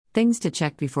Things to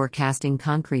check before casting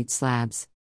concrete slabs.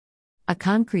 A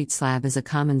concrete slab is a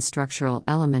common structural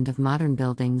element of modern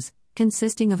buildings,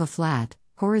 consisting of a flat,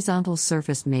 horizontal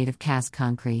surface made of cast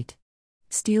concrete.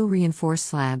 Steel reinforced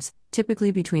slabs,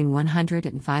 typically between 100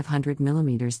 and 500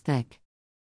 mm thick.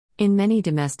 In many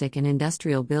domestic and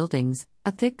industrial buildings,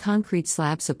 a thick concrete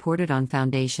slab supported on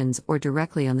foundations or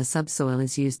directly on the subsoil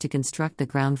is used to construct the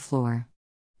ground floor.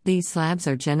 These slabs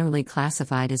are generally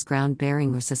classified as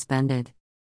ground-bearing or suspended.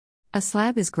 A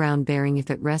slab is ground-bearing if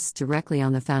it rests directly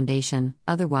on the foundation,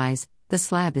 otherwise, the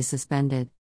slab is suspended.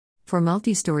 For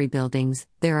multi-story buildings,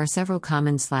 there are several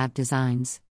common slab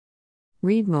designs.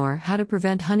 Read more: How to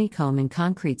prevent honeycomb in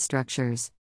concrete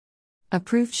structures.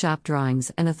 Approved shop drawings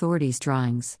and authorities'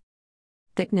 drawings.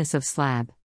 Thickness of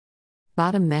slab.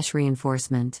 Bottom mesh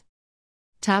reinforcement.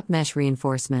 Top mesh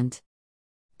reinforcement.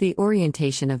 The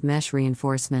orientation of mesh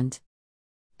reinforcement.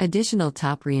 Additional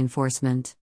top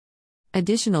reinforcement.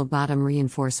 Additional bottom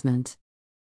reinforcement.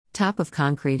 Top of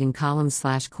concrete in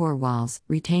columns/core walls,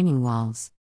 retaining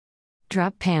walls.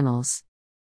 Drop panels.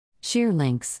 Shear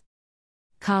links.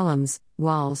 Columns,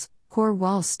 walls, core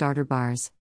walls, starter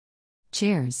bars.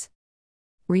 Chairs.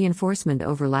 Reinforcement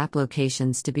overlap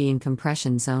locations to be in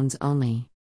compression zones only.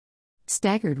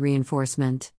 Staggered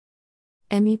reinforcement.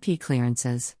 MEP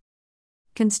clearances.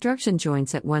 Construction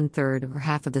joints at 1/3 or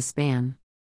half of the span.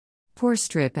 Pour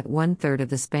strip at 1/3 of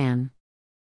the span.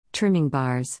 Trimming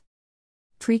bars.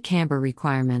 Pre-camber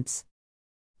requirements.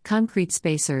 Concrete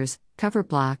spacers, cover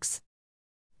blocks.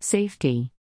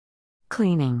 Safety.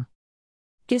 Cleaning.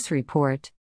 GIS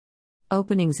report.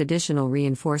 Openings, additional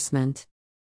reinforcement.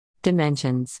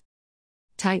 Dimensions.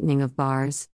 Tightening of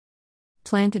bars.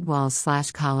 Planted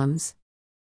walls/columns.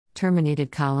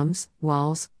 Terminated columns,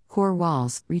 walls, core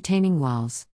walls, retaining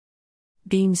walls.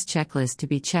 Beams checklist to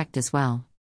be checked as well.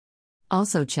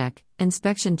 Also check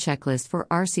inspection checklist for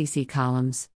RCC columns.